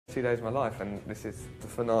2 days of my life, and this is the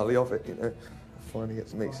finale of it, you know. I finally get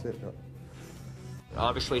to meet Slipknot.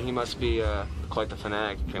 Obviously, he must be quite the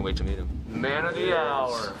fanatic. Can't wait to meet him. Man of the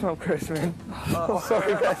hour. I'm Chris, man. Oh,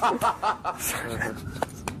 sorry, guys.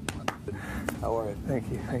 How are you?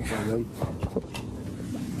 Thank you.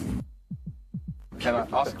 Can I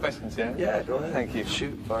ask questions, yeah? Yeah, go ahead. Thank you.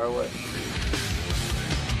 Shoot, fire away.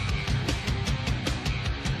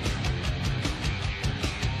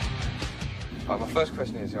 Right, my first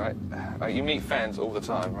question is, right, you meet fans all the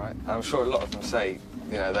time, right? And I'm sure a lot of them say,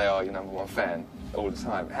 you know, they are your #1 fan all the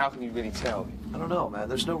time. How can you really tell? I don't know, man.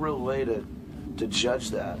 There's no real way to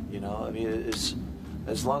judge that, you know? I mean, it's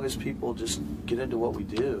as long as people just get into what we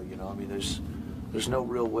do, you know? I mean, there's no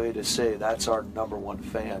real way to say that's our #1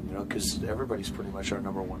 fan, you know, because everybody's pretty much our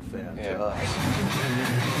 #1 fan to us.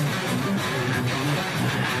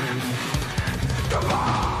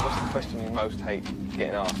 What's the question you most hate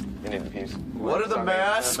getting asked in interviews? What do the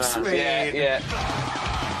masks mean? Yeah.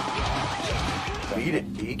 Beat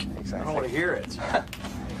it, geek. Exactly. I don't want to hear it.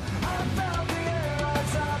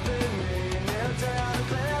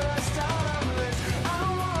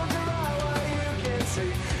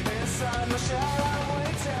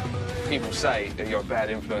 People say that you're a bad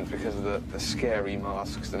influence because of the scary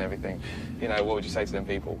masks and everything. You know, what would you say to them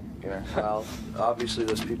people? You know. Well, obviously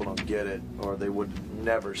those people don't get it, or they would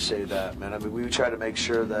never say that, man. I mean, we try to make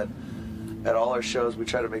sure that at all our shows, we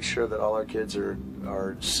try to make sure that all our kids are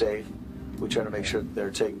safe. We try to make sure that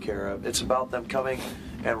they're taken care of. It's about them coming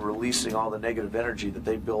and releasing all the negative energy that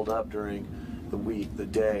they build up during the week, the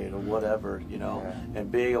day, or whatever, you know,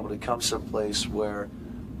 and being able to come someplace where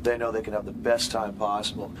they know they can have the best time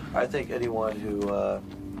possible. I think anyone who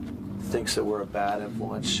thinks that we're a bad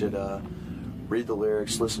influence should read the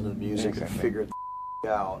lyrics, listen to the music, and figure it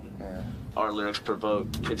out. Yeah. Our lyrics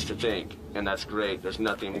provoke kids to think, and that's great. There's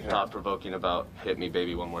nothing thought-provoking about "Hit me,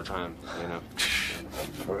 baby, one more time," you know.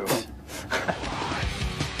 For real.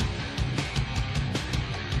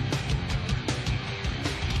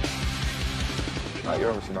 You're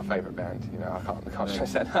obviously my favourite band. You know, I can't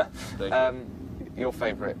stress that. Your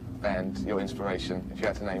favourite band, your inspiration, if you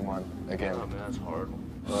had to name one again. Oh man, that's hard.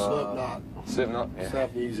 Slipknot. Slipknot. It's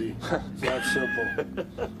that easy. It's that simple.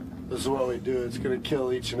 This is what we do. It's going to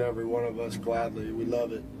kill each and every one of us gladly. We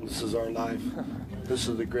love it. This is our life. This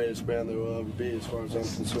is the greatest band there will ever be, as far as I'm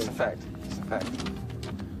concerned. It's a fact. It's a fact.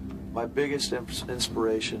 My biggest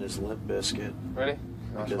inspiration is Limp Bizkit. Really?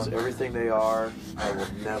 Because everything they are, I will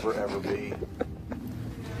never, ever be.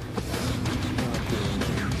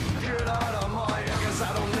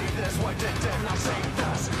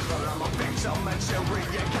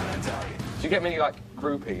 Do you get many like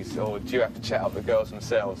groupies, or do you have to chat up the girls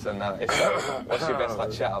themselves? And if so, what's your best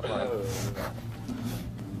like chat up line?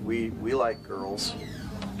 We like girls,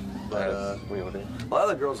 but we all do. a lot of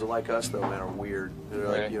the girls that like us though, man, are weird. They're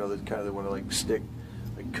like, Really? you know, they want to like stick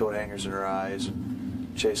like coat hangers in their eyes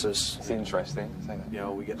and chase us. It's interesting. Say that. You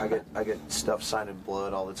know, I get stuff signed in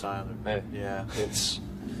blood all the time. Really? Yeah, it's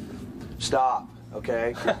stop.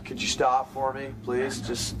 Okay, could you stop for me, please?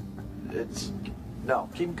 Just no,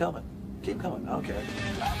 keep them coming. Keep coming. Okay.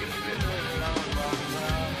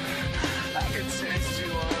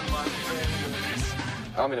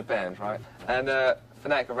 I'm in a band, right? And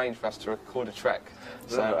Fanatic arranged for us to record a track.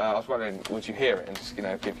 So I was wondering, would you hear it and just, you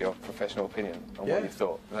know, give your professional opinion on what you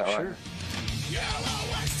thought? Is that all right?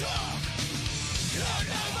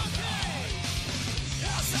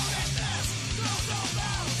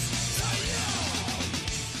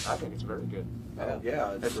 I think it's very good.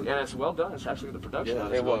 Yeah, And it's well done. It's actually the production. Yeah,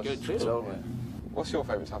 is it really was. good too. Totally. What's your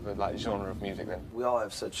favourite type of like genre of music then? We all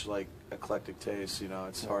have such like eclectic tastes, you know.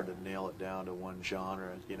 It's hard to nail it down to one genre,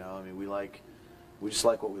 you know. I mean, we just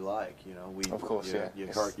like what we like, you know. Of course, yeah.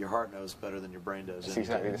 Your heart knows better than your brain does. It's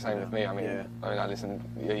exactly the same with me. I mean, I listen.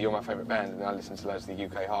 You're my favourite band, and I listen to loads of the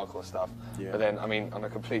UK hardcore stuff. Yeah. But then, I mean,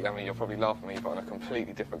 you'll probably laugh at me, but on a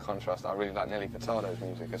completely different contrast, I really like Nelly Furtado's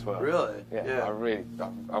music as well. Really? Yeah.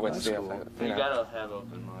 I went to see cool. her. You gotta have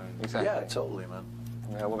open mind. Exactly. Yeah, totally, man.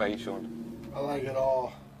 Yeah, what about you, Sean? I like it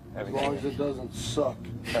all, as long as it doesn't suck.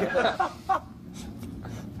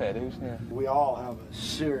 Fair dues, yeah. We all have a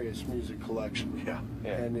serious music collection. Yeah.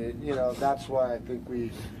 And you know, that's why I think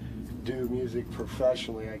we do music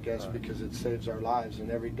professionally, I guess, because it saves our lives.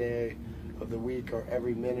 And every day of the week or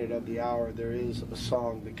every minute of the hour, there is a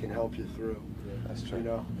song that can help you through. Yeah, that's true. You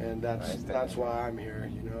know, and that's why I'm here.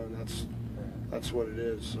 You know, and that's what it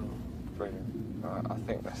is. So. Brilliant. I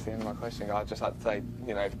think that's the end of my question. I'd just like to say,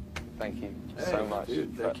 you know, thank you so much.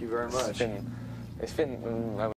 Dude, thank you very much. It's been